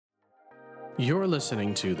You're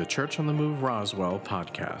listening to the Church on the Move Roswell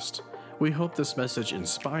podcast. We hope this message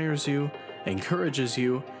inspires you, encourages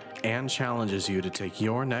you, and challenges you to take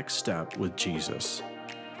your next step with Jesus.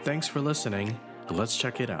 Thanks for listening. Let's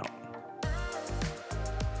check it out.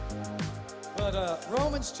 But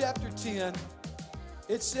Romans chapter 10,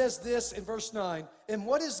 it says this in verse 9, and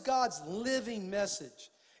what is God's living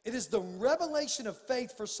message? It is the revelation of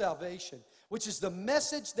faith for salvation, which is the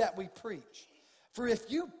message that we preach. For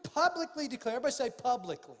if you publicly declare, everybody say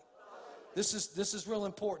publicly. This is real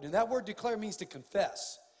important. And that word declare means to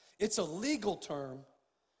confess. It's a legal term.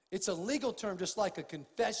 It's a legal term just like a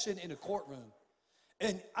confession in a courtroom.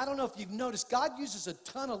 And I don't know if you've noticed, God uses a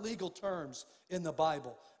ton of legal terms in the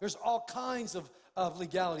Bible. There's all kinds of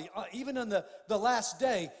legality. Even on the last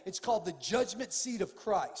day, it's called the judgment seat of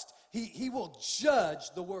Christ. He will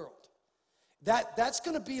judge the world. That's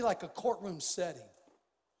going to be like a courtroom setting.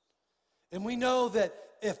 And we know that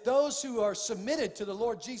if those who are submitted to the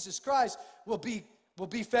Lord Jesus Christ will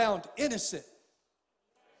be found innocent.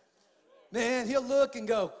 Man, he'll look and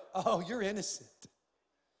go, oh, you're innocent.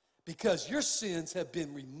 Because your sins have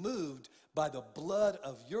been removed by the blood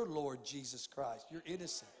of your Lord Jesus Christ. You're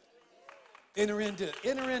innocent. Enter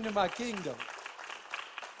into my kingdom.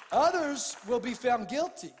 Others will be found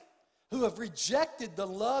guilty who have rejected the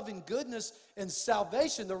love and goodness and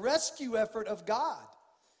salvation, the rescue effort of God.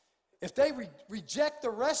 If they reject the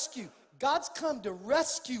rescue, God's come to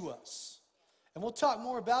rescue us. And we'll talk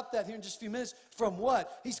more about that here in just a few minutes. From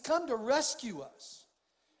what? He's come to rescue us.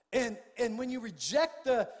 And when you reject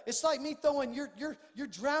it's like me throwing, you're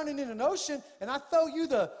drowning in an ocean, and I throw you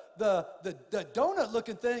the donut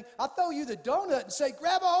looking thing. I throw you the donut and say,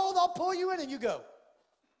 grab a hold, I'll pull you in, and you go.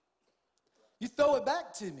 You throw it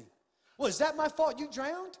back to me. Well, is that my fault you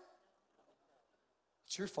drowned?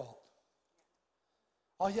 It's your fault.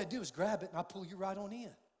 All you had to do is grab it, and I'll pull you right on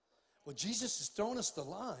in. Well, Jesus has thrown us the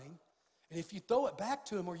line, and if you throw it back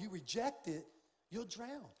to him or you reject it, you'll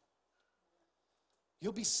drown.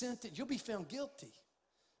 You'll be you'll be found guilty.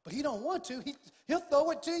 But he don't want to. He'll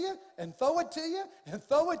throw it to you and throw it to you and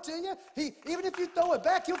throw it to you. Even if you throw it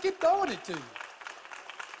back, he'll keep throwing it to you.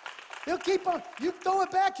 He'll keep on. You throw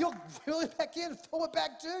it back, he'll reel it back in and throw it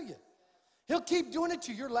back to you. He'll keep doing it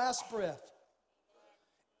to your last breath.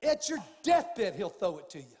 At your deathbed, he'll throw it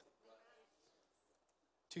to you.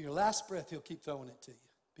 To your last breath, he'll keep throwing it to you.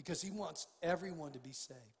 Because he wants everyone to be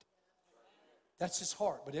saved. That's his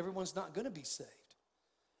heart. But everyone's not going to be saved.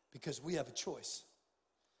 Because we have a choice.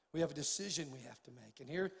 We have a decision we have to make. And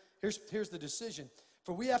here's the decision.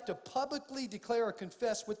 For we have to publicly declare or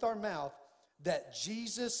confess with our mouth that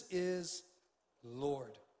Jesus is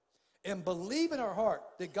Lord. And believe in our heart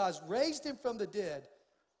that God's raised him from the dead.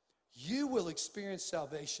 You will experience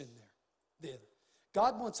salvation there.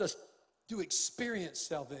 God wants us to experience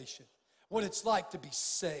salvation. What it's like to be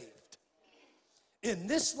saved. In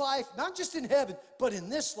this life, not just in heaven, but in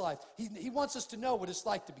this life. He wants us to know what it's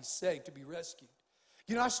like to be saved, to be rescued.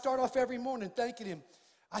 You know, I start off every morning thanking him.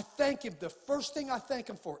 I thank him. The first thing I thank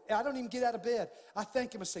him for, I don't even get out of bed. I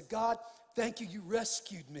thank him and say, God, thank you. You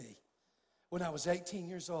rescued me. When I was 18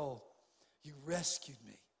 years old, you rescued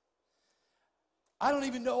me. I don't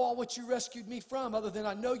even know all what you rescued me from, other than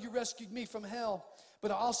I know you rescued me from hell.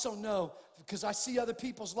 But I also know, because I see other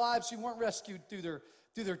people's lives who weren't rescued through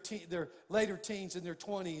their later teens and their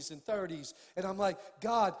 20s and 30s. And I'm like,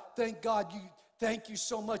 God, thank you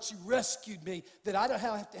so much. You rescued me, that I don't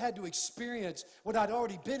had to experience what I'd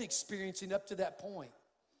already been experiencing up to that point.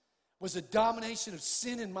 Was a domination of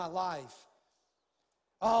sin in my life.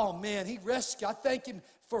 Oh man, I thank him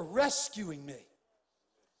for rescuing me.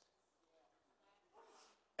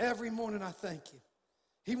 Every morning I thank him.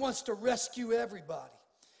 He wants to rescue everybody.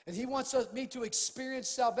 And he wants me to experience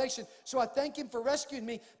salvation. So I thank him for rescuing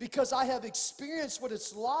me because I have experienced what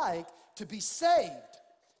it's like to be saved,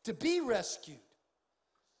 to be rescued.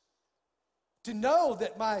 To know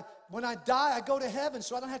that when I die, I go to heaven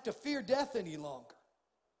so I don't have to fear death any longer.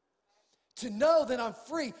 To know that I'm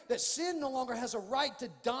free, that sin no longer has a right to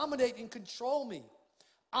dominate and control me.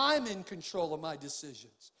 I'm in control of my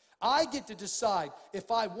decisions. I get to decide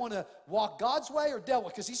if I want to walk God's way or devil's way,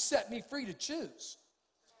 because he set me free to choose.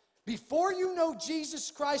 Before you know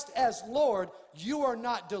Jesus Christ as Lord, you are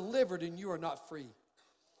not delivered and you are not free.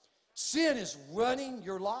 Sin is running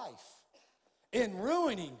your life and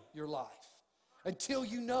ruining your life until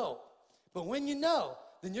you know. But when you know,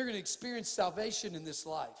 then you're going to experience salvation in this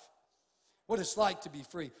life. What it's like to be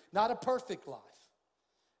free. Not a perfect life.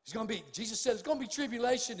 Jesus said, there's going to be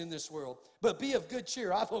tribulation in this world, but be of good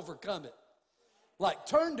cheer. I've overcome it. Like,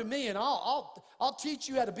 turn to me and I'll teach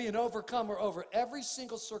you how to be an overcomer over every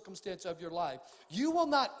single circumstance of your life. You will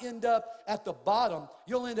not end up at the bottom.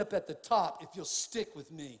 You'll end up at the top if you'll stick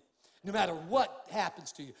with me. No matter what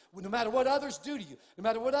happens to you, no matter what others do to you, no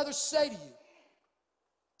matter what others say to you.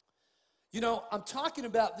 You know, I'm talking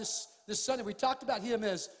about this Sunday. We talked about him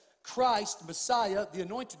as Christ, Messiah, the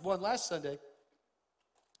anointed one last Sunday.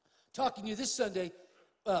 Talking to you this Sunday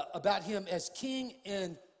about him as King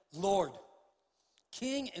and Lord.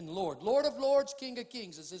 King and Lord. Lord of Lords, King of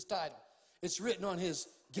Kings is his title. It's written on his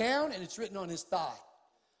gown and it's written on his thigh.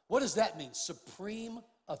 What does that mean? Supreme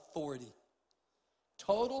authority.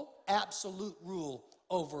 Total, absolute rule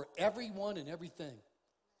over everyone and everything.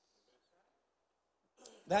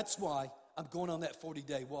 That's why I'm going on that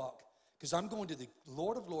 40-day walk. Because I'm going to the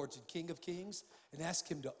Lord of Lords and King of Kings and ask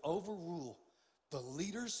him to overrule the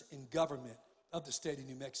leaders in government of the state of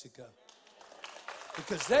New Mexico.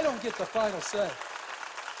 Because they don't get the final say.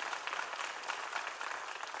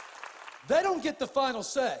 They don't get the final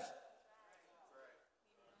say.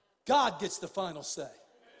 God gets the final say.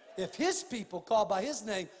 If his people called by his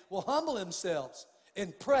name will humble themselves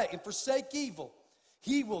and pray and forsake evil,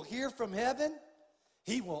 he will hear from heaven,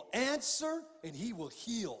 he will answer, and he will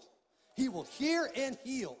heal. He will hear and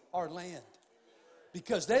heal our land.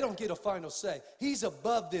 Because they don't get a final say. He's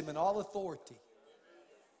above them in all authority.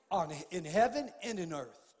 In heaven and in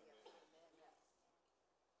earth.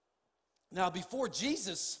 Now, before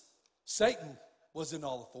Jesus, Satan was in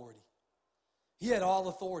all authority. He had all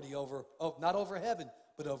authority over, not over heaven,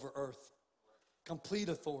 but over earth. Complete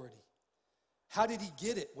authority. How did he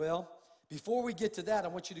get it? Well, before we get to that, I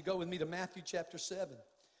want you to go with me to Matthew chapter 7.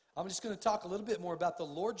 I'm just going to talk a little bit more about the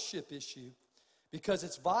lordship issue because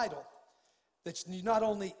it's vital that you not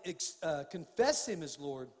only confess him as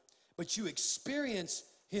Lord, but you experience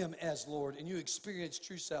him as Lord and you experience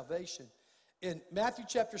true salvation. In Matthew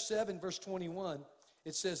chapter 7, verse 21,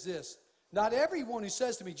 it says this, not everyone who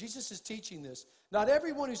says to me, Jesus is teaching this, not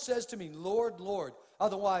everyone who says to me, Lord, Lord,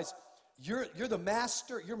 otherwise you're the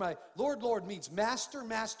master, you're my, Lord, Lord means master,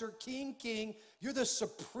 master, king, king, you're the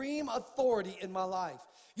supreme authority in my life.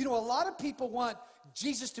 You know, a lot of people want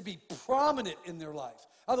Jesus to be prominent in their life.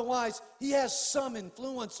 Otherwise, he has some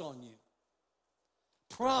influence on you.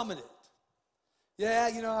 Prominent. Yeah,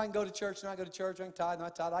 you know, I can go to church, not go to church. I can tithe,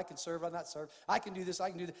 not tithe. I can serve, I not serve. I can do this,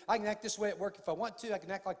 I can do that. I can act this way at work if I want to. I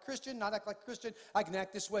can act like a Christian, not act like a Christian. I can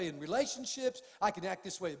act this way in relationships. I can act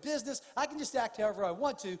this way in business. I can just act however I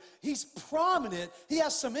want to. He's prominent. He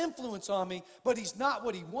has some influence on me, but he's not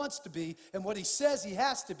what he wants to be. And what he says he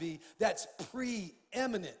has to be, that's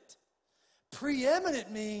preeminent.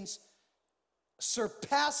 Preeminent means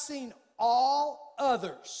surpassing all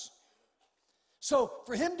others. So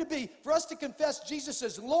for us to confess Jesus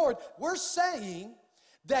as Lord, we're saying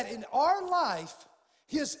that in our life,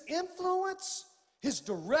 his influence, his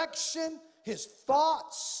direction, his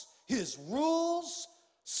thoughts, his rules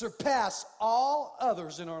surpass all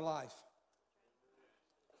others in our life.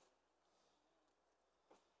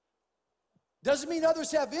 Doesn't mean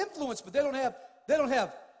others have influence, but they don't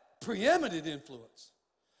have preeminent influence.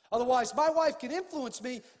 Otherwise, my wife can influence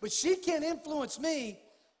me, but she can't influence me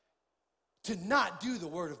to not do the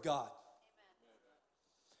Word of God.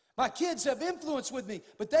 My kids have influence with me,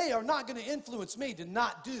 but they are not going to influence me to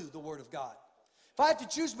not do the Word of God. If I have to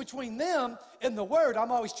choose between them and the Word,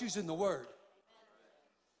 I'm always choosing the Word.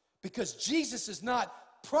 Because Jesus is not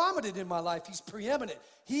prominent in my life, he's preeminent.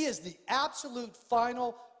 He is the absolute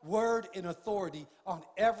final word and authority on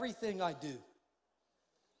everything I do.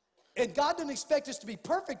 And God doesn't expect us to be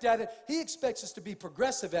perfect at it. He expects us to be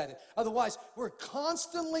progressive at it. Otherwise, we're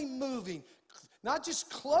constantly moving, not just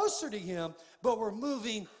closer to him, but we're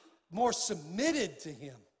moving more submitted to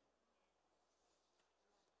him.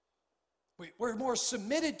 We're more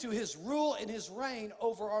submitted to his rule and his reign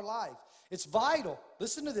over our life. It's vital.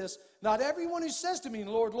 Listen to this. Not everyone who says to me,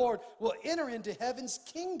 Lord, Lord, will enter into heaven's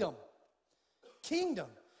kingdom. Kingdom.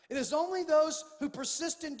 It is only those who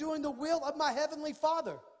persist in doing the will of my heavenly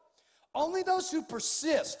Father. Only those who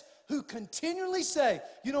persist, who continually say,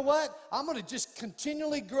 you know what? I'm going to just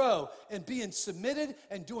continually grow and being submitted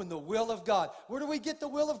and doing the will of God. Where do we get the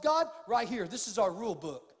will of God? Right here. This is our rule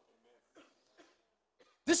book.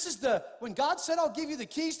 This is when God said, I'll give you the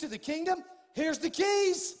keys to the kingdom, here's the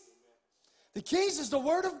keys. The keys is the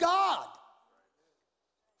Word of God.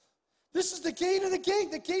 This is the key to the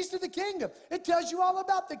king, the keys to the kingdom. It tells you all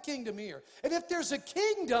about the kingdom here. And if there's a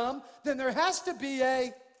kingdom, then there has to be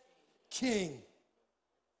a king.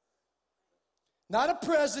 Not a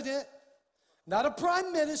president, not a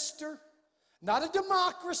prime minister, not a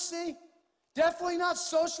democracy, definitely not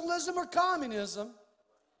socialism or communism.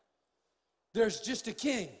 there's just a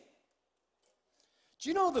king. Do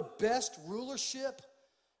you know the best rulership?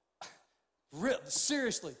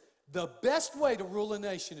 Seriously, the best way to rule a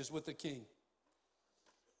nation is with a king.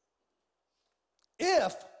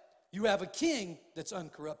 If you have a king that's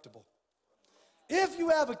uncorruptible. If you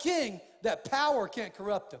have a king that power can't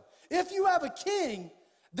corrupt him. If you have a king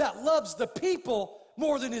that loves the people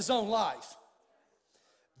more than his own life,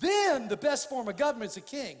 then the best form of government is a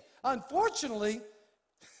king. Unfortunately,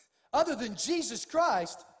 other than Jesus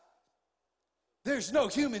Christ, there's no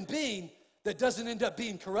human being that doesn't end up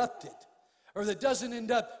being corrupted or that doesn't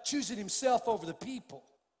end up choosing himself over the people.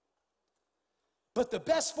 But the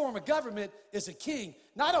best form of government is a king.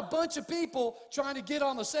 Not a bunch of people trying to get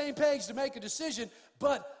on the same page to make a decision,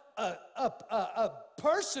 but a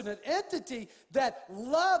person, an entity that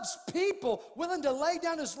loves people, willing to lay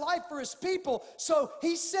down his life for his people. So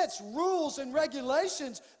he sets rules and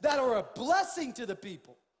regulations that are a blessing to the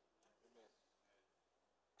people.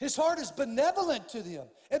 His heart is benevolent to them.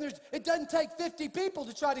 And it doesn't take 50 people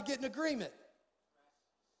to try to get an agreement.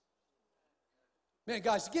 Man,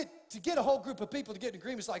 guys, to get a whole group of people to get an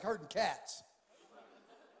agreement is like herding cats.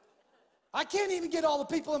 I can't even get all the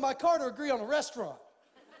people in my car to agree on a restaurant.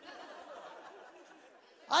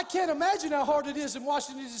 I can't imagine how hard it is in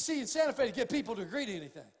Washington, D.C. and Santa Fe to get people to agree to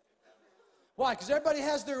anything. Why? Because everybody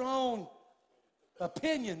has their own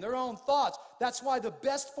opinion, their own thoughts. That's why the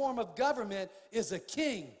best form of government is a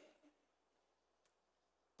king.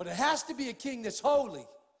 But it has to be a king that's holy.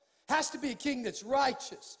 Has to be a king that's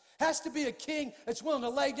righteous. Has to be a king that's willing to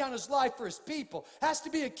lay down his life for his people. Has to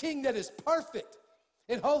be a king that is perfect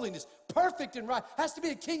in holiness, perfect in right. Has to be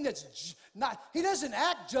a king that's not, he doesn't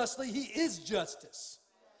act justly, he is justice.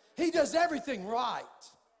 He does everything right.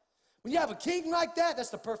 When you have a king like that, that's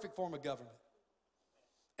the perfect form of government.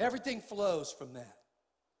 Everything flows from that.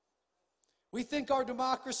 We think our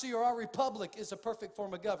democracy or our republic is a perfect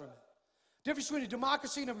form of government. The difference between a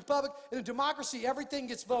democracy and a republic, in a democracy, everything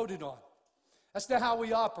gets voted on. That's not how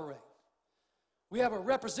we operate. We have a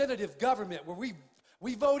representative government where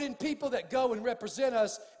we vote in people that go and represent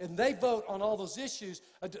us, and they vote on all those issues.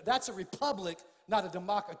 That's a republic, not a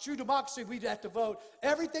democracy. A true democracy, we'd have to vote.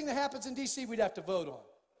 Everything that happens in D.C., we'd have to vote on.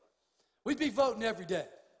 We'd be voting every day.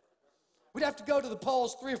 We'd have to go to the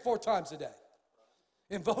polls 3 or 4 times a day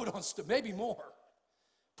and vote on stuff, maybe more.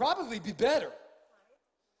 Probably be better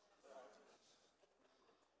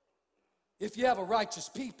if you have a righteous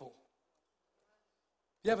people.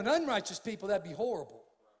 If you have an unrighteous people, that'd be horrible.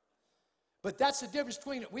 But that's the difference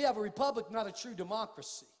between it. We have a republic, not a true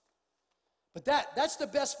democracy. But that's the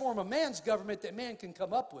best form of man's government that man can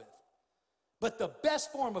come up with. But the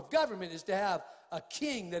best form of government is to have a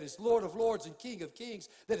king that is Lord of lords and King of kings,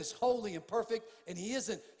 that is holy and perfect, and he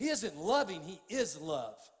isn't loving, he is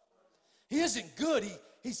love. He isn't good,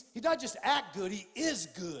 he not just act good, he is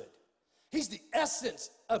good. He's the essence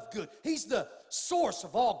of good. He's the source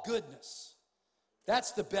of all goodness.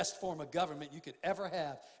 That's the best form of government you could ever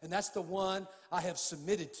have, and that's the one I have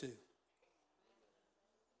submitted to.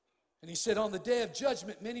 And he said, on the day of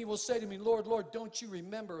judgment, many will say to me, Lord, Lord, don't you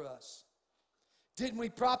remember us? Didn't we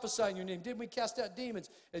prophesy in your name? Didn't we cast out demons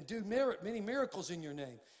and do many miracles in your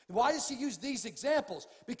name? And why does he use these examples?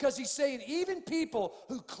 Because he's saying even people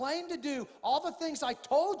who claim to do all the things I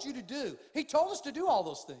told you to do, he told us to do all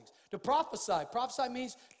those things, to prophesy. Prophesy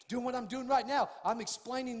means doing what I'm doing right now. I'm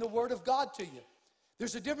explaining the word of God to you.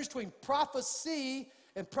 There's a difference between prophecy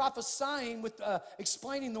and prophesying with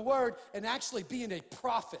explaining the word and actually being a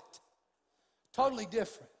prophet. Totally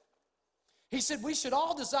different. He said we should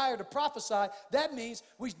all desire to prophesy. That means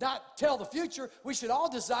we not tell the future. We should all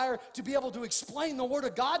desire to be able to explain the word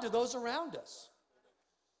of God to those around us.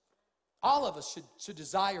 All of us should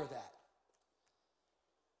desire that.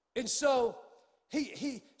 And so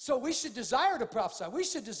so we should desire to prophesy. We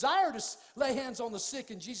should desire to lay hands on the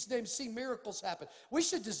sick in Jesus' name and see miracles happen. We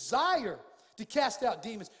should desire to cast out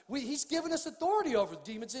demons. He's given us authority over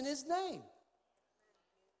demons in his name.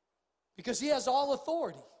 Because he has all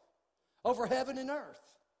authority over heaven and earth.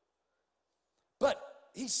 But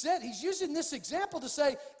he said, he's using this example to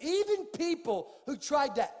say, even people who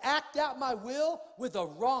tried to act out my will with a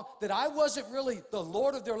wrong, that I wasn't really the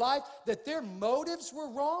Lord of their life, that their motives were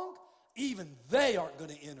wrong, even they aren't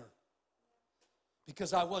going to enter.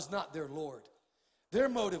 Because I was not their Lord. Their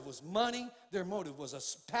motive was money. Their motive was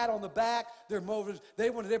a pat on the back. Their motive, they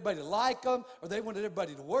wanted everybody to like them, or they wanted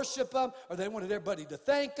everybody to worship them, or they wanted everybody to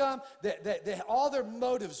thank them. All their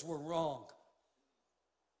motives were wrong.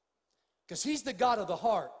 Because he's the God of the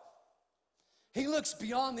heart. He looks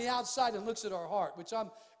beyond the outside and looks at our heart, which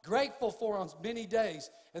I'm grateful for on many days.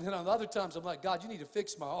 And then on other times, I'm like, God, you need to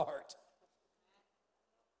fix my heart.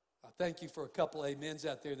 Thank you for a couple amens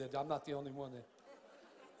out there that I'm not the only one that.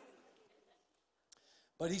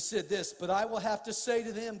 But he said this, but I will have to say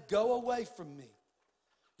to them, go away from me,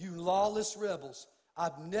 you lawless rebels.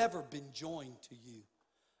 I've never been joined to you.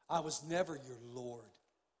 I was never your Lord.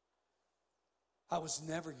 I was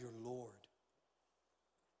never your Lord.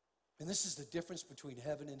 And this is the difference between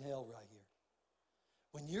heaven and hell right here.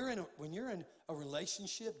 When you're in a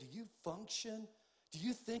relationship, do you function? Do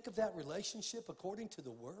you think of that relationship according to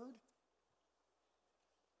the Word?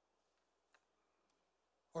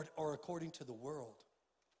 Or according to the world,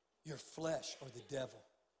 your flesh, or the devil?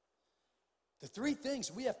 The three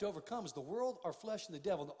things we have to overcome is the world, our flesh, and the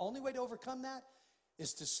devil. The only way to overcome that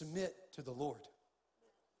is to submit to the Lord.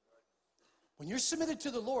 When you're submitted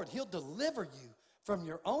to the Lord, He'll deliver you from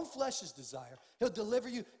your own flesh's desire. He'll deliver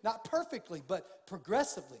you, not perfectly, but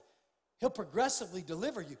progressively. He'll progressively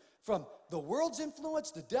deliver you from the world's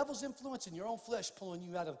influence, the devil's influence, and your own flesh pulling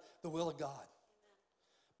you out of the will of God.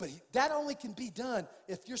 But that only can be done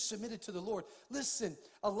if you're submitted to the Lord. Listen,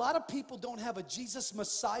 a lot of people don't have a Jesus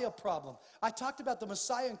Messiah problem. I talked about the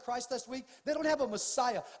Messiah in Christ last week. They don't have a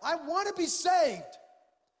Messiah. I want to be saved,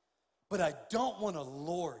 but I don't want a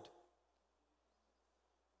Lord.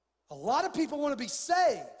 A lot of people want to be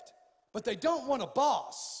saved, but they don't want a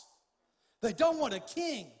boss. They don't want a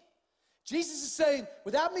king. Jesus is saying,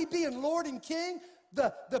 without me being Lord and King,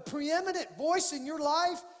 the preeminent voice in your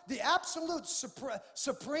life, the absolute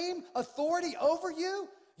supreme authority over you,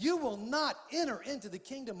 you will not enter into the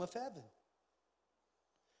kingdom of heaven.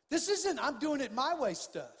 This isn't I'm doing it my way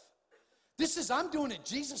stuff. This is I'm doing it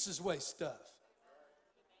Jesus' way stuff.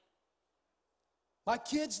 My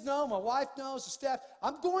kids know, my wife knows, the staff.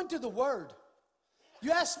 I'm going to the Word.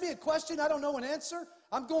 You ask me a question, I don't know an answer,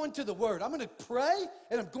 I'm going to the Word. I'm going to pray,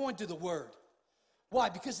 and I'm going to the Word. Why?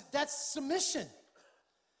 Because that's submission.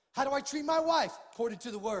 How do I treat my wife? According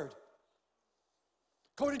to the Word.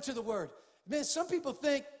 According to the Word. Man, some people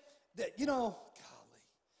think that, golly.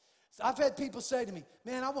 I've had people say to me,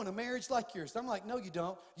 man, I want a marriage like yours. I'm like, no, you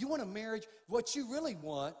don't. You want a marriage, what you really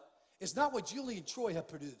want is not what Julie and Troy have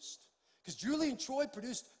produced. Because Julie and Troy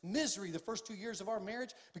produced misery the first 2 years of our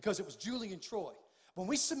marriage because it was Julie and Troy. When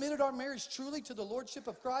we submitted our marriage truly to the Lordship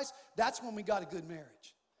of Christ, that's when we got a good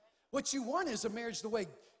marriage. What you want is a marriage the way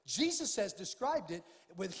Jesus has described it,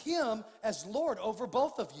 with Him as Lord over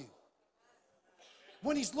both of you.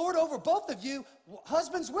 When He's Lord over both of you,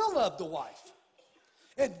 husbands will love the wife.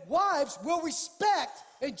 And wives will respect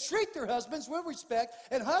and treat their husbands with respect,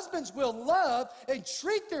 and husbands will love and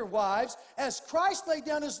treat their wives as Christ laid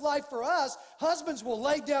down His life for us. Husbands will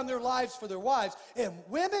lay down their lives for their wives, and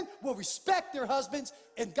women will respect their husbands,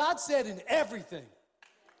 and God said in everything.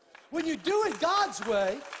 When you do it God's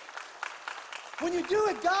way,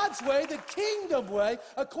 the kingdom way,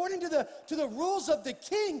 according to the rules of the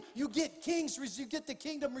king, you get the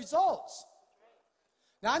kingdom results.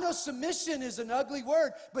 Now, I know submission is an ugly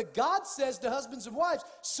word, but God says to husbands and wives,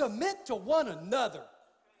 submit to one another.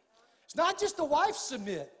 It's not just the wife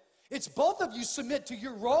submit. It's both of you submit to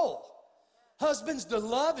your role. Husbands to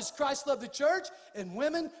love as Christ loved the church, and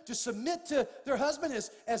women to submit to their husband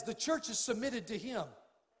as the church is submitted to Him.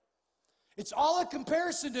 It's all a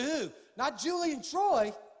comparison to who? Not Julie and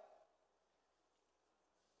Troy.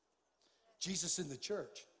 Jesus in the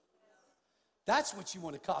church. That's what you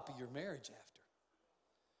want to copy your marriage after.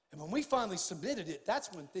 And when we finally submitted it,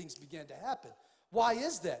 that's when things began to happen. Why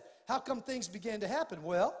is that? How come things began to happen?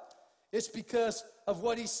 Well, it's because of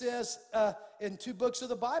what He says in 2 books of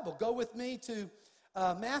the Bible. Go with me to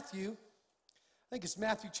Matthew. I think it's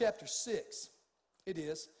Matthew chapter 6. It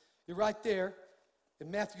is. You're right there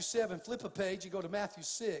in Matthew 7. Flip a page. You go to Matthew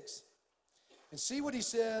 6. And see what He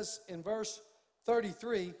says in verse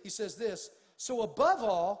 33. He says this. So above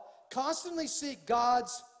all, constantly seek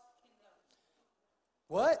God's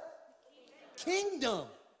what? Kingdom.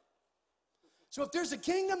 So if there's a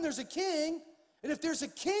kingdom, there's a king. And if there's a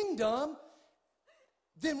kingdom,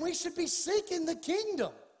 then we should be seeking the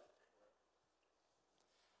kingdom.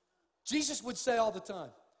 Jesus would say all the time,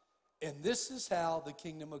 and this is how the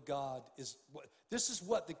kingdom of God is, this is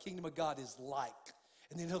what the kingdom of God is like.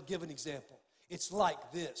 And then He'll give an example. It's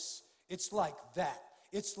like this. It's like that.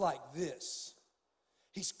 It's like this.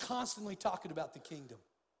 He's constantly talking about the kingdom.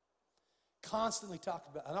 Constantly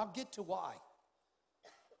talking about, and I'll get to why.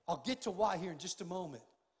 I'll get to why here in just a moment.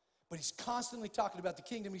 But He's constantly talking about the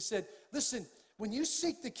kingdom. He said, listen, when you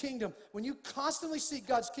seek the kingdom, when you constantly seek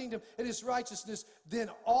God's kingdom and His righteousness, then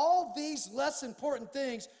all these less important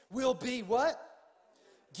things will be what?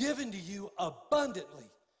 Given to you abundantly.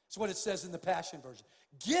 That's what it says in the Passion Version.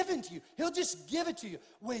 Given to you. He'll just give it to you.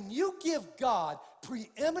 When you give God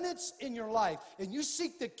preeminence in your life and you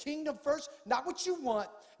seek the kingdom first, not what you want,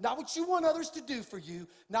 not what you want others to do for you,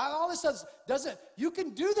 not all this other, you can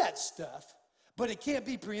do that stuff, but it can't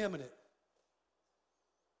be preeminent.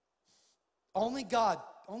 Only God,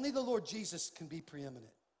 only the Lord Jesus can be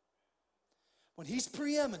preeminent. When he's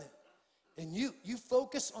preeminent, and you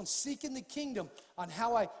focus on seeking the kingdom, on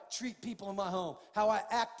how I treat people in my home, how I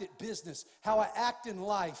act at business, how I act in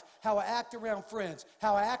life, how I act around friends,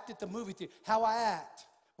 how I act at the movie theater, how I act.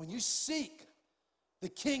 When you seek the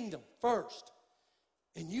kingdom first,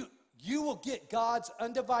 and you will get God's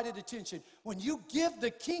undivided attention. When you give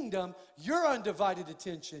the kingdom your undivided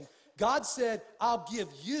attention, God said, I'll give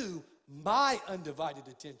you my undivided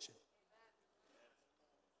attention.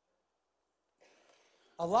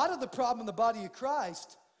 A lot of the problem in the body of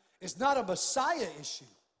Christ is not a Messiah issue,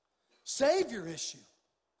 Savior issue,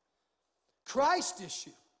 Christ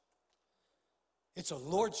issue. It's a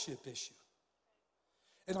lordship issue.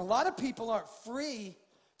 And a lot of people aren't free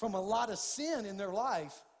from a lot of sin in their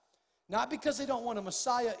life, not because they don't want a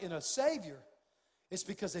Messiah and a Savior, it's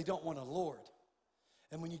because they don't want a Lord.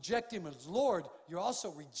 And when you reject him as Lord, you're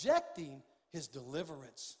also rejecting his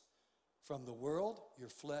deliverance from the world, your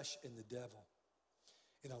flesh, and the devil.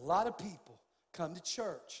 And a lot of people come to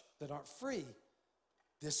church that aren't free.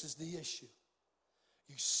 This is the issue.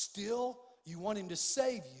 You want him to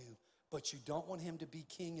save you, but you don't want him to be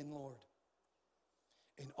king and Lord.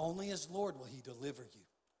 And only as Lord will he deliver you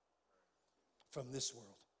from this world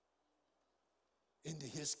into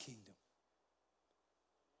his kingdom.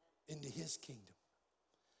 Into his kingdom.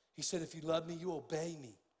 He said, if you love me, you obey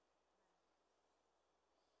me.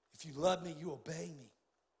 If you love me, you obey me.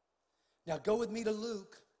 Now go with me to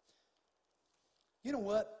Luke. You know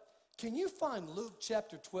what? Can you find Luke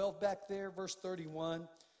chapter 12 back there, verse 31,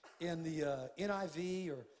 in the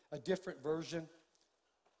NIV or a different version?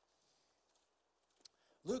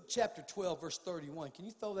 Luke chapter 12, verse 31. Can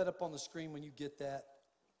you throw that up on the screen when you get that?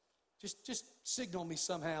 Just signal me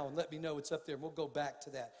somehow and let me know it's up there, and we'll go back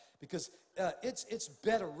to that. Because it's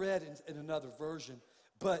better read in another version.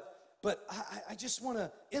 But I just want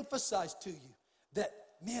to emphasize to you that,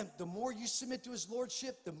 man, the more you submit to his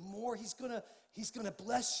lordship, the more he's gonna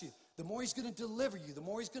bless you. The more he's gonna deliver you. The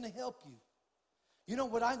more he's gonna help you. You know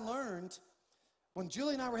what I learned when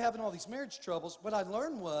Julie and I were having all these marriage troubles? What I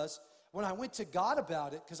learned was when I went to God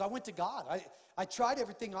about it, because I went to God. I tried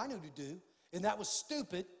everything I knew to do, and that was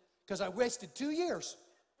stupid because I wasted 2 years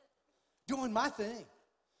doing my thing.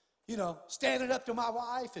 You know, standing up to my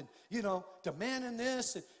wife and, demanding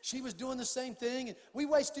this. And she was doing the same thing. And we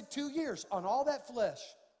wasted 2 years on all that flesh.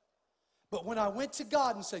 But when I went to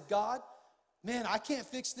God and said, God, man, I can't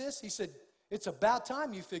fix this. He said, it's about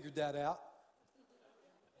time you figured that out.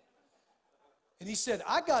 And he said,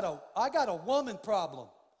 I got a woman problem.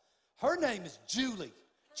 Her name is Julie.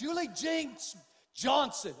 Julie Jean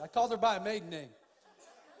Johnson. I called her by a maiden name.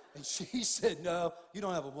 And she said, no, you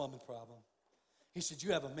don't have a woman problem. He said,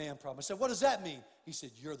 you have a man problem. I said, what does that mean? He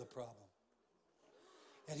said, you're the problem.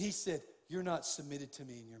 And he said, you're not submitted to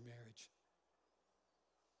me in your marriage.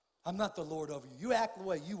 I'm not the Lord over you. You act the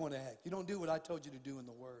way you want to act. You don't do what I told you to do in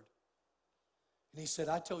the Word. And he said,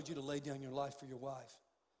 I told you to lay down your life for your wife.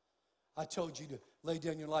 I told you to lay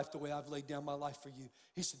down your life the way I've laid down my life for you.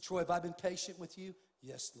 He said, Troy, have I been patient with you?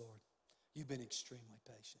 Yes, Lord. You've been extremely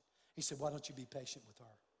patient. He said, why don't you be patient with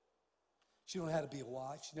her? She don't know how to be a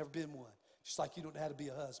wife. She's never been one. Just like you don't know how to be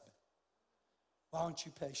a husband. Why aren't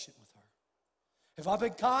you patient with her? Have I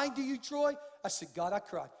been kind to you, Troy? I said, God, I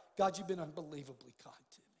cried. God, you've been unbelievably kind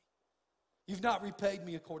to me. You've not repaid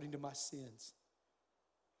me according to my sins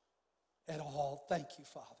at all. Thank you,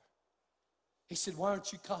 Father. He said, why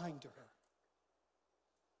aren't you kind to her?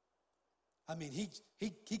 I mean,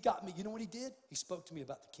 he got me. You know what he did? He spoke to me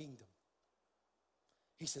about the kingdom.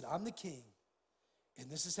 He said, I'm the king, and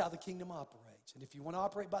this is how the kingdom operates. And if you want to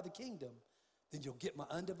operate by the kingdom, then you'll get my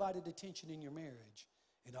undivided attention in your marriage,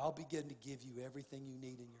 and I'll begin to give you everything you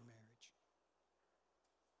need in your marriage.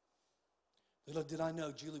 Little did I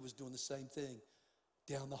know Julie was doing the same thing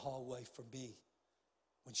down the hallway from me.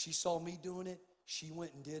 When she saw me doing it, she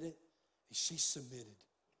went and did it, and she submitted.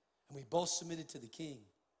 And we both submitted to the king,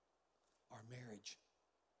 our marriage.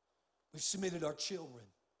 We've submitted our children.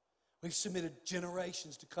 We've submitted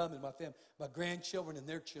generations to come in my family, my grandchildren and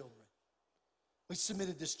their children. We've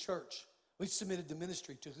submitted this church. We've submitted the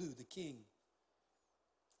ministry to who? The king.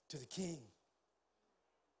 To the king.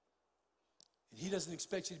 And he doesn't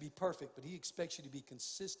expect you to be perfect, but he expects you to be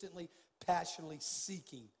consistently, passionately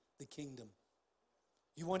seeking the kingdom.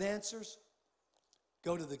 You want answers?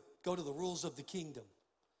 Go to the rules of the kingdom.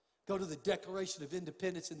 Go to the Declaration of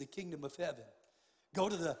Independence in the Kingdom of Heaven. Go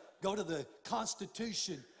to the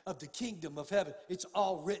Constitution of the Kingdom of Heaven. It's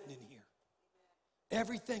all written in here.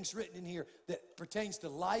 Everything's written in here that pertains to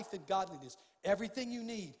life and godliness. Everything you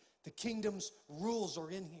need, the kingdom's rules are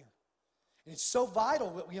in here. And it's so vital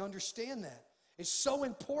that we understand that. It's so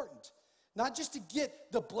important. Not just to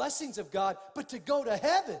get the blessings of God, but to go to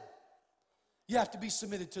heaven. You have to be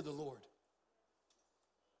submitted to the Lord.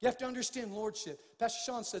 You have to understand lordship. Pastor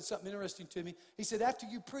Sean said something interesting to me. He said, after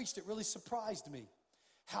you preached, it really surprised me.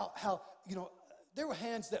 How there were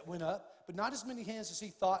hands that went up, but not as many hands as he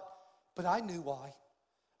thought, but I knew why.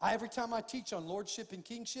 Every time I teach on lordship and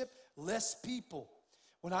kingship, less people.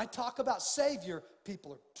 When I talk about Savior,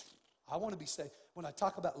 people are, I want to be saved. When I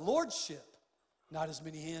talk about lordship, not as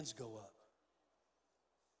many hands go up.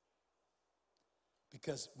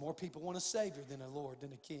 Because more people want a Savior than a Lord,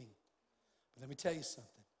 than a King. But let me tell you something.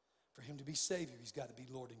 For him to be Savior, he's got to be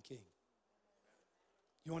Lord and King.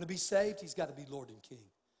 You want to be saved? He's got to be Lord and King.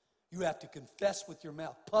 You have to confess with your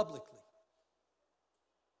mouth publicly.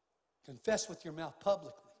 Confess with your mouth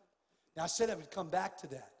publicly. Now, I said I would come back to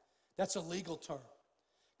that. That's a legal term.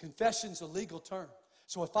 Confession's a legal term.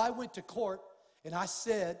 So if I went to court and I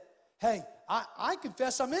said, hey, I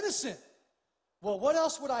confess I'm innocent. Well, what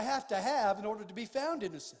else would I have to have in order to be found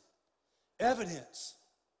innocent? Evidence.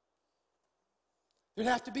 There'd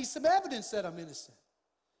have to be some evidence that I'm innocent.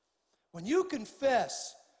 When you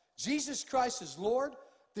confess Jesus Christ is Lord,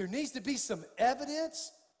 there needs to be some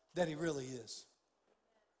evidence that he really is.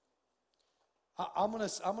 I'm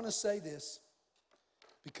gonna say this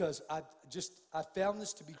because I found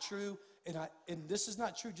this to be true, and this is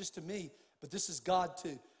not true just to me, but this is God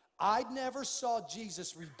too. I never saw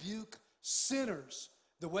Jesus rebuke sinners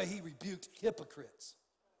the way he rebuked hypocrites.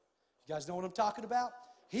 You guys know what I'm talking about?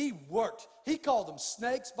 He worked. He called them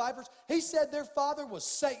snakes, vipers. He said their father was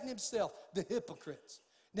Satan himself, the hypocrites.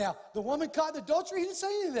 Now, the woman caught in adultery, he didn't say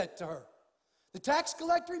any of that to her. The tax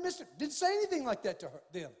collector, didn't say anything like that to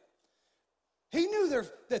them. He knew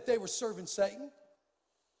that they were serving Satan,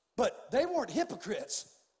 but they weren't hypocrites.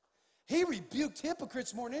 He rebuked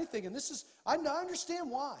hypocrites more than anything, and I understand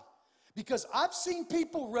why. Because I've seen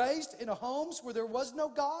people raised in homes where there was no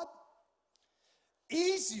God.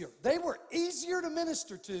 They were easier to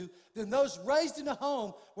minister to than those raised in a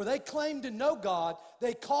home where they claimed to know God.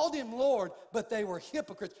 They called him Lord, but they were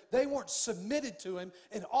hypocrites. They weren't submitted to him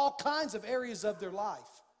in all kinds of areas of their life.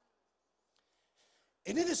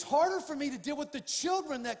 And it is harder for me to deal with the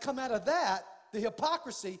children that come out of that, the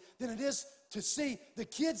hypocrisy, than it is to see the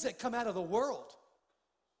kids that come out of the world.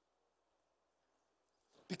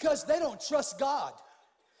 Because they don't trust God.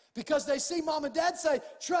 Because they see mom and dad say,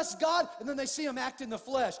 trust God, and then they see him act in the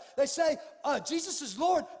flesh. They say, Jesus is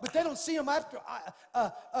Lord, but they don't see him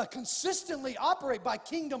consistently operate by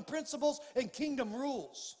kingdom principles and kingdom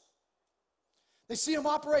rules. They see him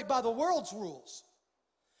operate by the world's rules.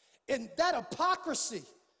 And that hypocrisy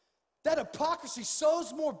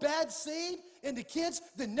sows more bad seed into kids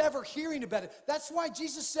than never hearing about it. That's why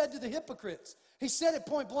Jesus said to the hypocrites, he said it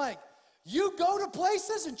point blank, you go to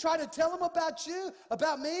places and try to tell them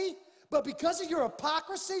about me, but because of your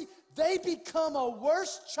hypocrisy, they become a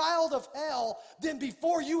worse child of hell than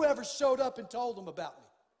before you ever showed up and told them about me.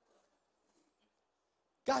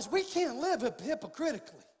 Guys, we can't live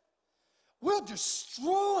hypocritically. We're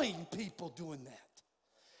destroying people doing that.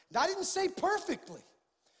 And I didn't say perfectly.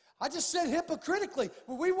 I just said hypocritically.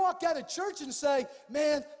 When we walk out of church and say,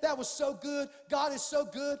 man, that was so good. God is so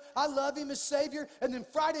good. I love him as Savior. And then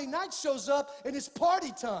Friday night shows up and it's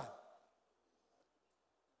party time.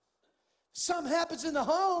 Something happens in the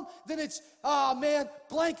home, then it's, oh man,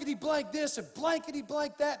 blankety blank this and blankety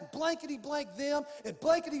blank that and blankety blank them and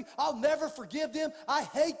blankety, I'll never forgive them. I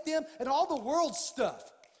hate them and all the world stuff.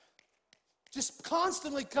 Just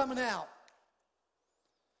constantly coming out.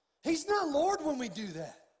 He's not Lord when we do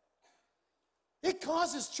that. It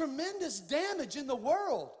causes tremendous damage in the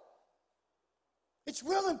world. It's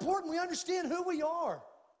real important we understand who we are.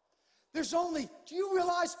 Do you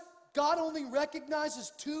realize God only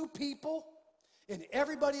recognizes two people and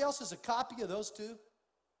everybody else is a copy of those two?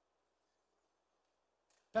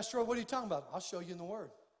 Pastor Troy, what are you talking about? I'll show you in the Word.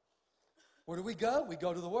 Where do we go? We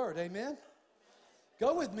go to the Word, amen?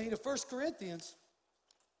 Go with me to 1 Corinthians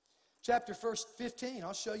chapter 15.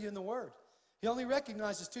 I'll show you in the Word. He only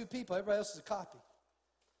recognizes two people. Everybody else is a copy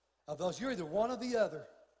of those. You're either one or the other.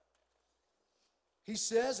 He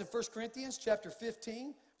says in 1 Corinthians chapter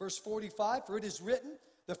 15, verse 45, for it is written,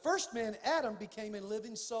 the first man, Adam, became a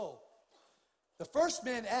living soul. The first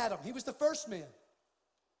man, Adam, he was the first man.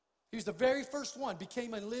 He was the very first one,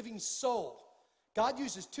 became a living soul. God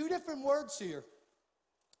uses two different words here.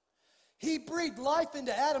 He breathed life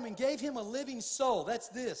into Adam and gave him a living soul. That's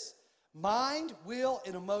this: mind, will,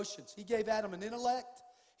 and emotions. He gave Adam an intellect.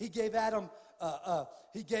 He gave Adam,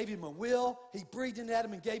 he gave him a will. He breathed into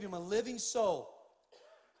Adam and gave him a living soul.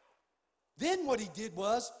 Then what he did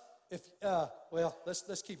was,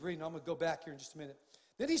 let's keep reading. I'm going to go back here in just a minute.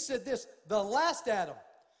 Then he said this: the last Adam.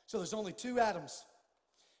 So there's only two Adams.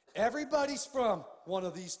 Everybody's from one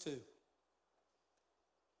of these two.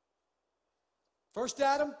 First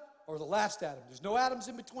Adam or the last Adam. There's no Adams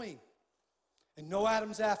in between. And no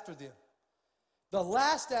Adams after them. The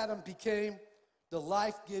last Adam became the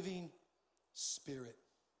life-giving spirit.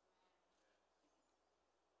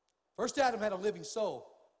 First Adam had a living soul.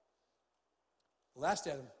 The last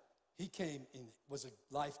Adam, he came and was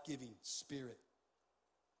a life-giving spirit.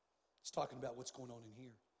 It's talking about what's going on in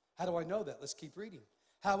here. How do I know that? Let's keep reading.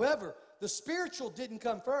 However, the spiritual didn't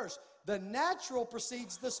come first. The natural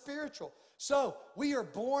precedes the spiritual. So we are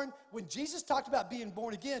born, when Jesus talked about being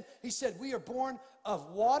born again, he said we are born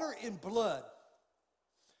of water and blood.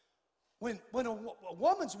 When a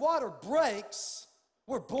woman's water breaks,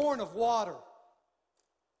 we're born of water.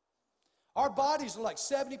 Our bodies are like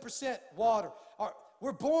 70% water.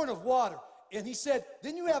 We're born of water. And he said,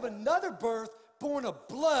 then you have another birth born of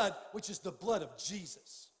blood, which is the blood of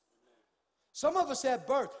Jesus. Some of us had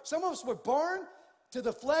birth. Some of us were born to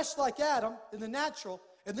the flesh like Adam in the natural,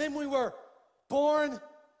 and then we were born.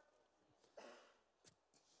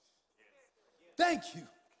 Thank you.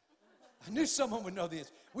 I knew someone would know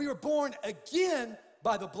this. We were born again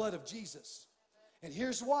by the blood of Jesus. And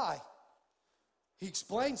here's why. He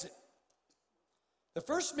explains it. The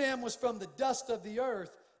first man was from the dust of the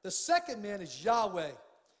earth. The second man is Yahweh.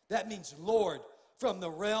 That means Lord, from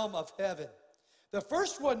the realm of heaven. The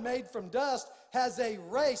first one made from dust has a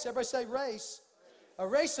race. Everybody say race. A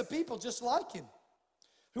race of people just like him,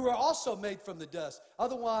 who are also made from the dust.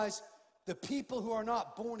 Otherwise, the people who are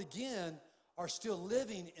not born again are still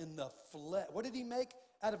living in the flesh. What did he make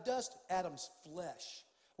out of dust? Adam's flesh.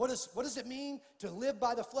 What does it mean to live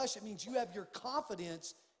by the flesh? It means you have your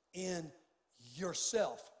confidence in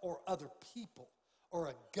yourself or other people or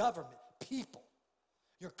a government, people.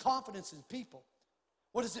 Your confidence in people.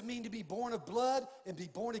 What does it mean to be born of blood and be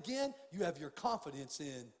born again? You have your confidence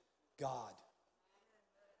in God.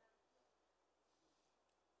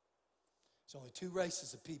 There's only two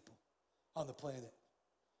races of people on the planet.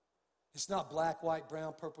 It's not black, white,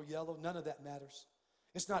 brown, purple, yellow. None of that matters.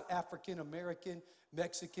 It's not African, American,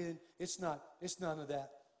 Mexican. It's none of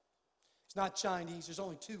that. It's not Chinese. There's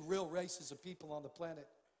only two real races of people on the planet.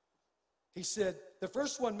 He said, the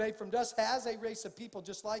first one made from dust has a race of people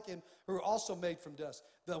just like him who are also made from dust.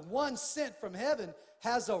 The one sent from heaven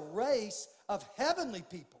has a race of heavenly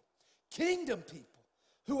people, kingdom people,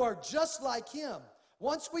 who are just like him.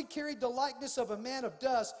 Once we carried the likeness of a man of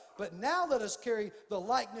dust, but now let us carry the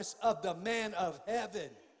likeness of the man of heaven.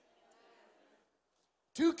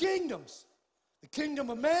 Two kingdoms, the kingdom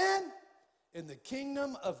of man and the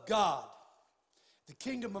kingdom of God. The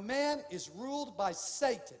kingdom of man is ruled by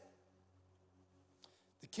Satan.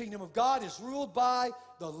 The kingdom of God is ruled by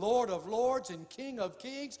the Lord of lords and King of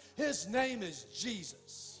kings. His name is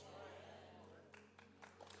Jesus.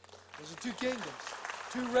 Those are two kingdoms,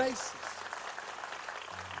 two races.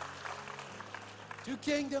 Two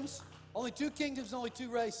kingdoms, only two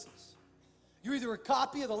races. You're either a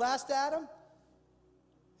copy of the last Adam,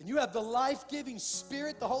 and you have the life-giving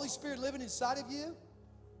Spirit, the Holy Spirit living inside of you,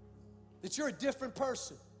 that you're a different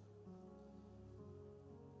person.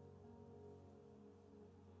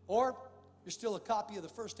 Or you're still a copy of the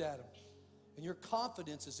first Adam, and your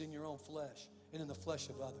confidence is in your own flesh and in the flesh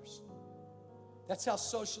of others. That's how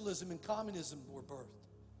socialism and communism were birthed.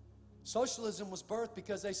 Socialism was birthed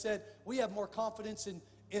because they said, we have more confidence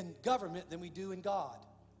in government than we do in God.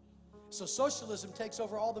 So socialism takes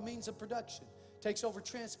over all the means of production, takes over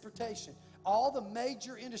transportation, all the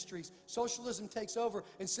major industries. Socialism takes over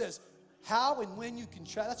and says, how and when you can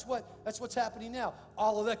try. That's what's happening now.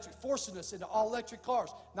 All electric, forcing us into all electric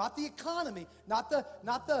cars. Not the economy, not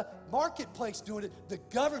the marketplace doing it, the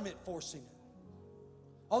government forcing it.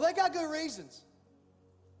 Oh, they got good reasons.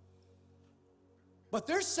 But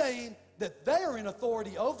they're saying that they are in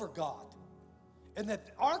authority over God and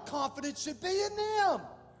that our confidence should be in them.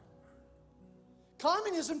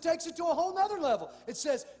 Communism takes it to a whole nother level. It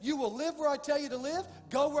says, you will live where I tell you to live,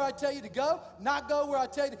 go where I tell you to go, not go where I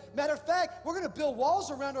tell you to. Matter of fact, we're going to build walls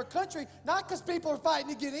around our country, not because people are fighting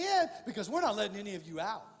to get in, because we're not letting any of you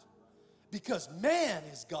out. Because man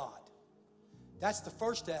is God. That's the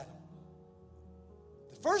first Adam.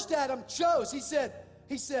 The first Adam chose. He said,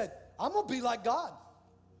 I'm going to be like God.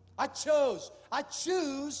 I choose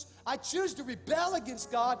I choose to rebel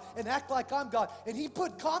against God and act like I'm God. And he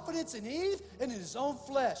put confidence in Eve and in his own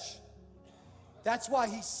flesh. That's why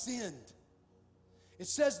he sinned. It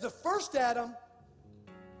says through the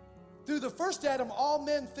first Adam, all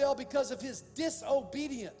men fell because of his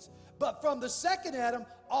disobedience. But from the second Adam,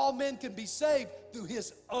 all men can be saved through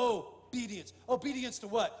his obedience. Obedience to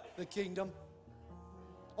what? The kingdom.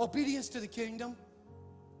 Obedience to the kingdom.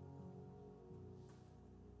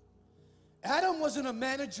 Adam wasn't a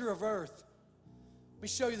manager of earth. Let me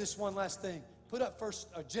show you this one last thing. Put up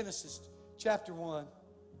Genesis chapter 1,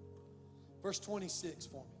 verse 26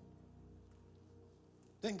 for me.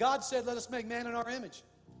 Then God said, let us make man in our image,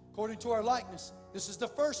 according to our likeness. This is the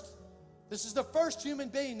first human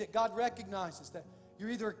being that God recognizes, that you're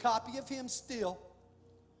either a copy of him still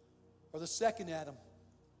or the second Adam,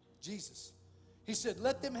 Jesus. He said,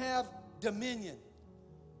 let them have dominion.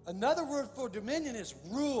 Another word for dominion is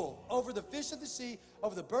rule over the fish of the sea,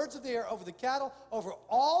 over the birds of the air, over the cattle, over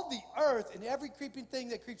all the earth and every creeping thing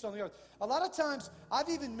that creeps on the earth. A lot of times I've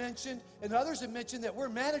even mentioned, and others have mentioned, that we're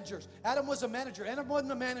managers. Adam was a manager. Adam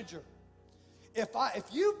wasn't a manager. If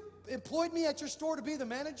you employed me at your store to be the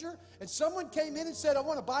manager, and someone came in and said, I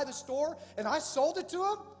want to buy the store, and I sold it to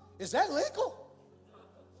them, is that legal?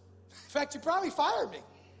 In fact, you probably fired me.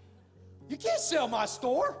 You can't sell my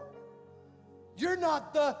store. You're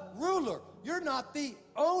not the ruler. You're not the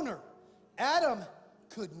owner. Adam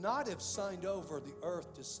could not have signed over the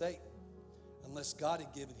earth to Satan unless God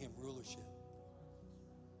had given him rulership.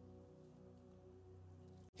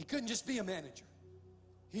 He couldn't just be a manager.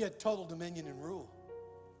 He had total dominion and rule.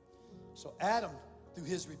 So Adam, through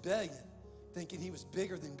his rebellion, thinking he was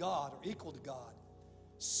bigger than God or equal to God,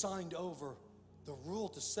 signed over the rule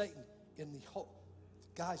to Satan in the whole.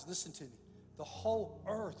 Guys, listen to me. The whole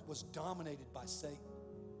earth was dominated by Satan.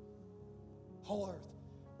 Whole earth.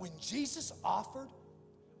 When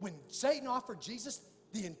Satan offered Jesus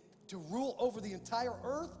to rule over the entire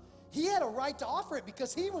earth, he had a right to offer it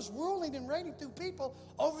because he was ruling and reigning through people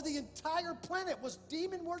over the entire planet. Was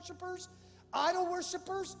demon worshipers, idol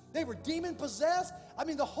worshipers, they were demon possessed. I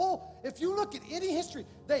mean, if you look at any history,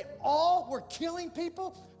 they all were killing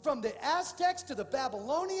people, from the Aztecs to the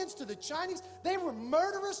Babylonians to the Chinese. They were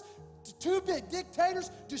murderous, two-bit dictators,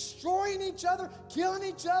 destroying each other, killing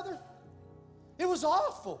each other. It was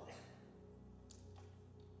awful.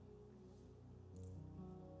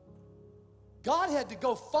 God had to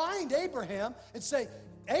go find Abraham and say,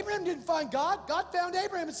 Abraham didn't find God. God found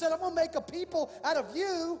Abraham and said, I'm going to make a people out of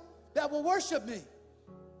you that will worship me.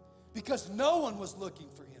 Because no one was looking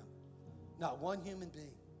for him. Not one human being.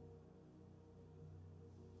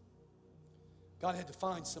 God had to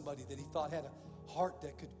find somebody that he thought had a heart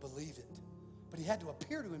that could believe it. But he had to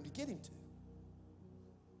appear to him to get him to.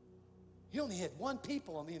 He only had one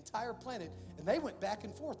people on the entire planet, and they went back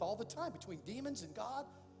and forth all the time between demons and God.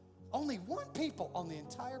 Only one people on the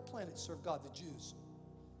entire planet served God, the Jews.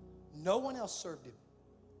 No one else served him.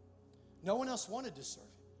 No one else wanted to serve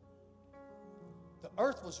him. The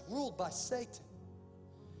earth was ruled by Satan.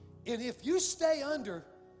 And if you stay under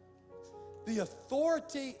the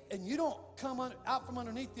authority and you don't come out from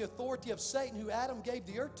underneath the authority of Satan, who Adam gave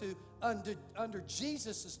the earth to, under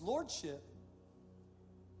Jesus' lordship,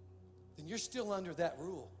 then you're still under that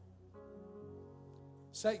rule.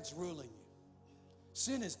 Satan's ruling you.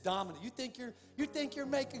 Sin is dominant. You think you're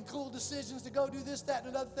making cool decisions to go do this, that, and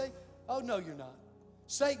another thing? Oh, no, you're not.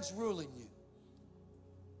 Satan's ruling you.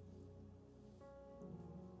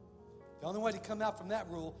 The only way to come out from that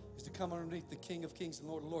rule is to come underneath the King of Kings and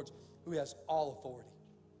Lord of Lords, who has all authority.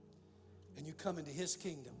 And you come into his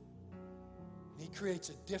kingdom, and he creates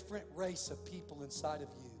a different race of people inside of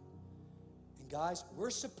you. And guys, we're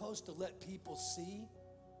supposed to let people see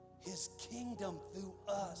his kingdom through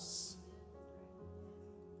us.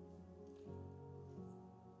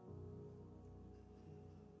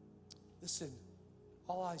 Listen,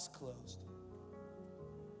 all eyes closed.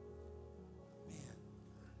 Man,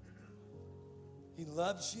 he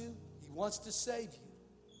loves you. He wants to save you.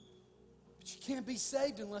 But you can't be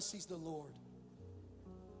saved unless he's the Lord.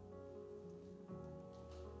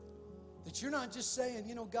 That you're not just saying,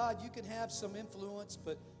 God, you can have some influence,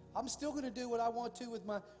 but I'm still going to do what I want to with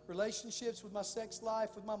my relationships, with my sex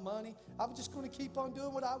life, with my money. I'm just going to keep on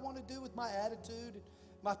doing what I want to do with my attitude and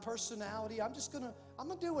my personality. I'm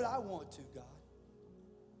going to do what I want to, God.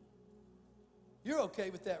 You're okay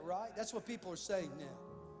with that, right? That's what people are saying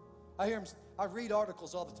now. I read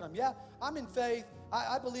articles all the time. Yeah, I'm in faith.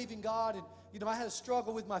 I believe in God, and I had a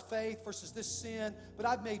struggle with my faith versus this sin, but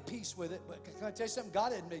I've made peace with it. But can I tell you something?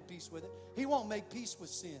 God hadn't made peace with it. He won't make peace with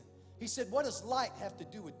sin. He said, what does light have to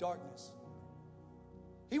do with darkness?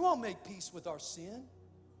 He won't make peace with our sin.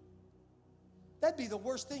 That'd be the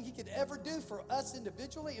worst thing he could ever do for us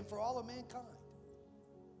individually and for all of mankind.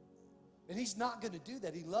 And he's not going to do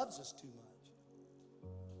that. He loves us too much.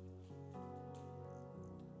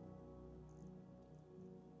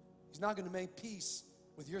 He's not going to make peace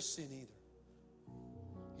with your sin either.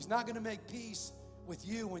 He's not going to make peace with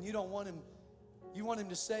you when you don't want him. You want him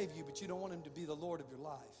to save you, but you don't want him to be the Lord of your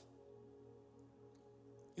life.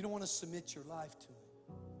 You don't want to submit your life to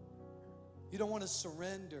him. You don't want to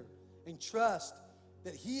surrender and trust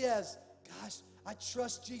that he has, gosh, I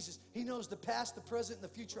trust Jesus. He knows the past, the present, and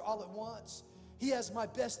the future all at once. He has my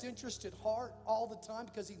best interest at heart all the time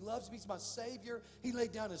because he loves me. He's my Savior. He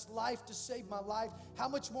laid down his life to save my life. How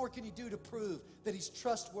much more can he do to prove that he's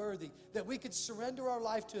trustworthy, that we could surrender our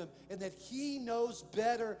life to him, and that he knows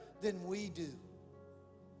better than we do,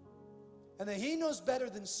 and that he knows better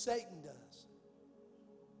than Satan does?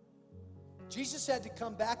 Jesus had to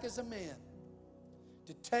come back as a man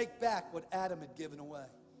to take back what Adam had given away.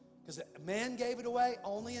 Because man gave it away,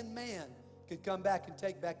 only a man could come back and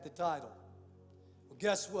take back the title. Well,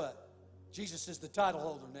 guess what? Jesus is the title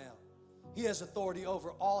holder now. He has authority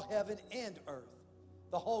over all heaven and earth,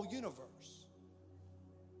 the whole universe.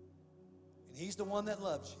 And he's the one that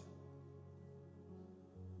loves you.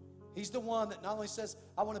 He's the one that not only says,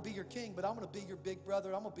 I want to be your king, but I'm going to be your big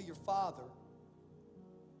brother. I'm going to be your father.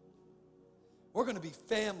 We're going to be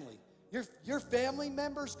family. Your family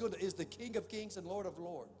member is the King of Kings and Lord of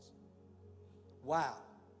Lords. Wow.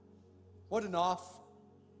 What an offer.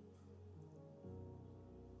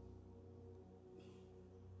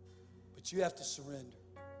 But you have to surrender.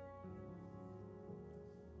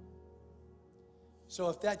 So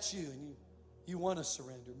if that's you and you want to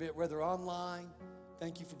surrender, whether online,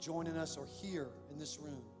 thank you for joining us, or here in this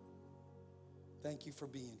room, thank you for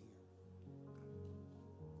being here.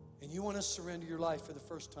 And you want to surrender your life for the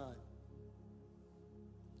first time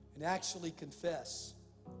and actually confess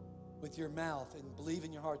with your mouth and believe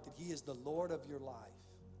in your heart that he is the Lord of your life,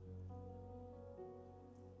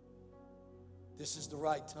 this is the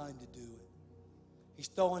right time to do it. He's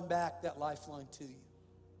throwing back that lifeline to you.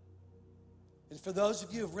 And for those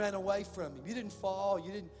of you who have ran away from him, you didn't fall,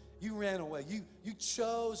 you ran away. You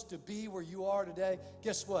chose to be where you are today.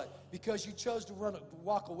 Guess what? Because you chose to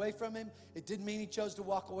walk away from him, it didn't mean he chose to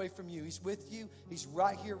walk away from you. He's with you. He's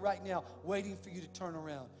right here, right now, waiting for you to turn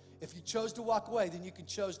around. If you chose to walk away, then you can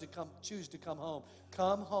choose to come home.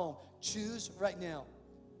 Come home. Choose right now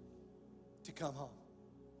to come home.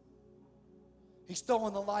 He's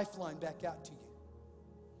throwing the lifeline back out to you.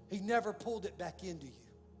 He never pulled it back into you.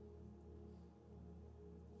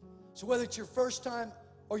 So whether it's your first time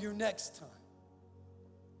or your next time,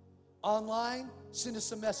 online, send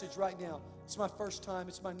us a message right now. It's my first time.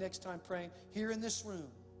 It's my next time praying. Here in this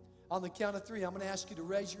room, on the count of 3, I'm going to ask you to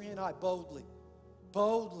raise your hand high boldly.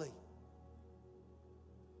 Boldly,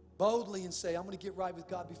 and say, I'm going to get right with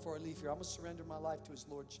God before I leave here. I'm going to surrender my life to his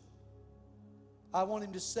lordship. I want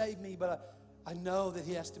him to save me, but I know that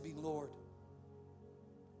he has to be Lord.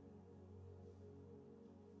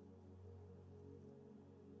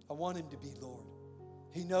 I want him to be Lord.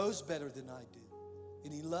 He knows better than I do,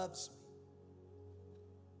 and he loves me.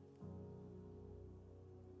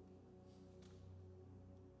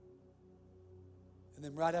 And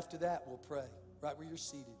then right after that, we'll pray. Right where you're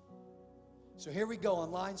seated. So here we go.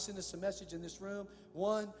 Online, send us a message in this room.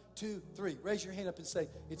 1, 2, 3. Raise your hand up and say,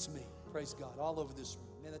 it's me. Praise God. All over this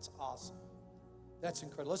room. Man, that's awesome. That's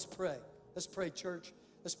incredible. Let's pray. Let's pray, church.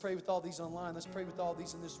 Let's pray with all these online. Let's pray with all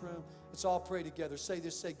these in this room. Let's all pray together. Say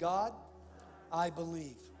this. Say, God, I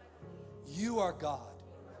believe you are God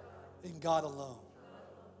and God alone.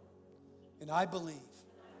 And I believe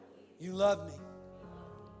you love me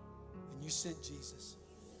and you sent Jesus.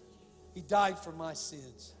 He died for my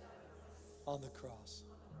sins on the cross.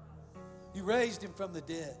 You raised him from the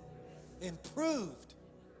dead and proved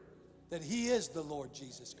that he is the Lord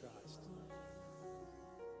Jesus Christ.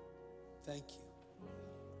 Thank you.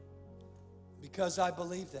 Because I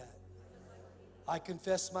believe that, I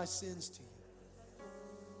confess my sins to you.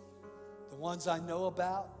 The ones I know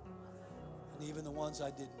about and even the ones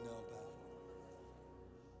I didn't know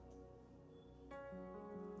about.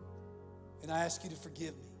 And I ask you to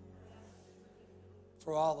forgive me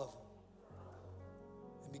for all of them.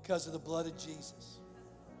 And because of the blood of Jesus,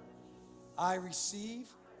 I receive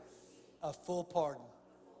a full pardon.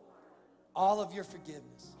 All of your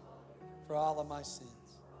forgiveness for all of my sins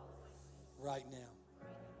right now.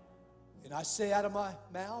 And I say out of my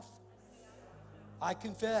mouth, I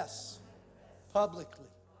confess publicly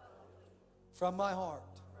from my heart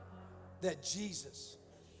that Jesus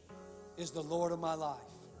is the Lord of my life.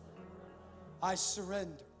 I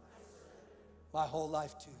surrender my whole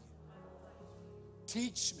life to you.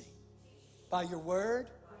 Teach me by your word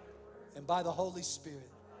and by the Holy Spirit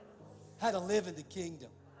how to live in the kingdom,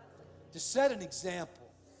 to set an example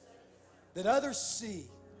that others see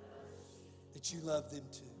that you love them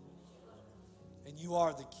too. And you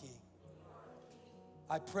are the King.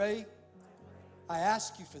 I pray, I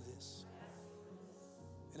ask you for this.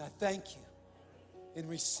 And I thank you and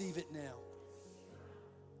receive it now.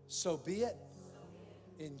 So be it.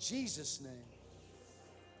 In Jesus' name,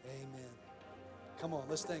 amen. Come on,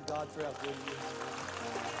 let's thank God for how good He is.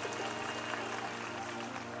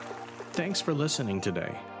 Thanks for listening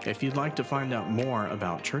today. If you'd like to find out more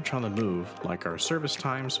about Church on the Move, like our service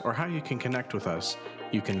times or how you can connect with us,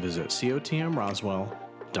 you can visit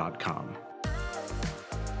cotmroswell.com.